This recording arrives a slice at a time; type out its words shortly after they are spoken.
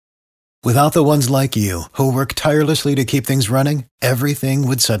Without the ones like you, who work tirelessly to keep things running, everything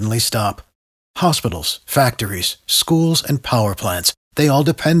would suddenly stop. Hospitals, factories, schools, and power plants, they all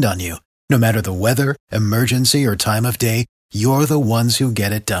depend on you. No matter the weather, emergency, or time of day, you're the ones who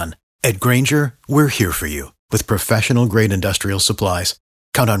get it done. At Grainger, we're here for you with professional-grade industrial supplies.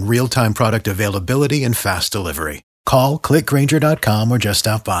 Count on real-time product availability and fast delivery. Call, clickgrainger.com, or just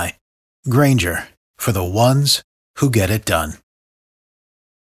stop by. Grainger, for the ones who get it done.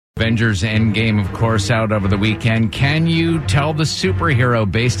 Avengers Endgame, of course, out over the weekend. Can you tell the superhero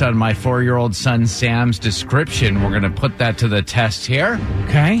based on my 4-year-old son Sam's description? We're going to put that to the test here.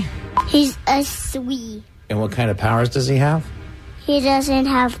 Okay. He's a Swede. And what kind of powers does he have? He doesn't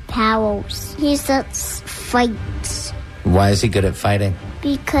have powers. He just fights. Why is he good at fighting?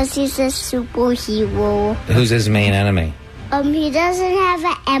 Because he's a superhero. Who's his main enemy? He doesn't have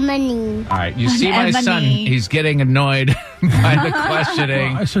an enemy. All right, you see my son, he's getting annoyed by the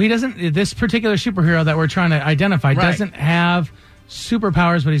questioning. So he doesn't, this particular superhero that we're trying to identify doesn't have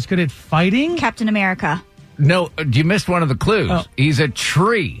superpowers, but he's good at fighting? Captain America. No, you missed one of the clues. Oh. He's a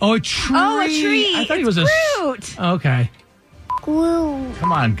tree. Oh, a tree. Oh, a tree. I thought he was Groot. Okay. Groot.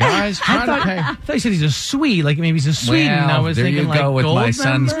 Come on, guys. I thought you said he's a Swede, like maybe he's a Swede. Well, and I was there thinking you go like with my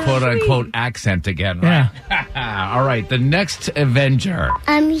son's Goldmember? quote-unquote accent again, right? Yeah. All right, the next Avenger.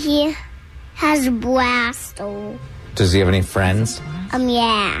 He has Blasto. Does he have any friends?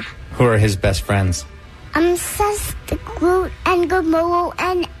 Yeah. Who are his best friends? Says the Groot and Gamora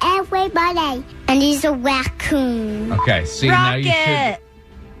and everybody. And he's a raccoon. Okay, see, Rocket. now you should...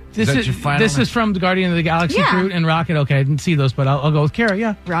 This is from the Guardian of the Galaxy Groot and Rocket. Okay, I didn't see those, but I'll go with Kara,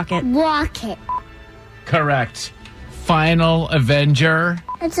 yeah. Rocket. Correct. Final Avenger.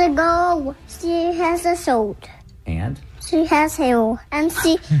 It's a girl. She has a sword. And? She has hair. And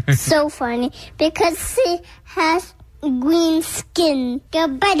she's so funny because she has green skin.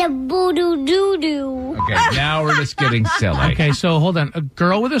 Better boo-doo-doo-doo. Okay, now we're just getting silly. Okay, so hold on. A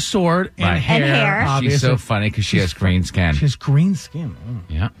girl with a sword and hair. And hair. She's Obviously. so funny because she has green skin. She has green skin. Oh.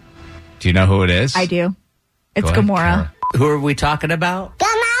 Yeah. Do you know who it is? I do. It's Go ahead, Gamora. Kara. Who are we talking about?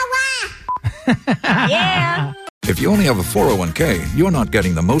 Gamora! Yeah. If you only have a 401k, you're not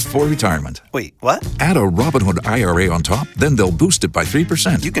getting the most for retirement. Wait, what? Add a Robinhood IRA on top, then they'll boost it by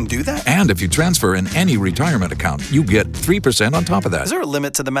 3%. You can do that? And if you transfer in any retirement account, you get 3% on top of that. Is there a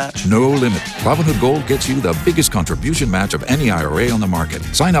limit to the match? No limit. Robinhood Gold gets you the biggest contribution match of any IRA on the market.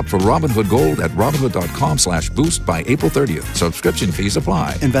 Sign up for Robinhood Gold at Robinhood.com/boost by April 30th. Subscription fees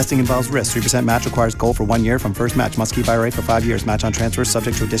apply. Investing involves risk. 3% match requires gold for 1 year from first match. Must keep IRA for 5 years. Match on transfers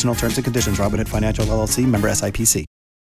subject to additional terms and conditions. Robinhood Financial LLC, member SIPC.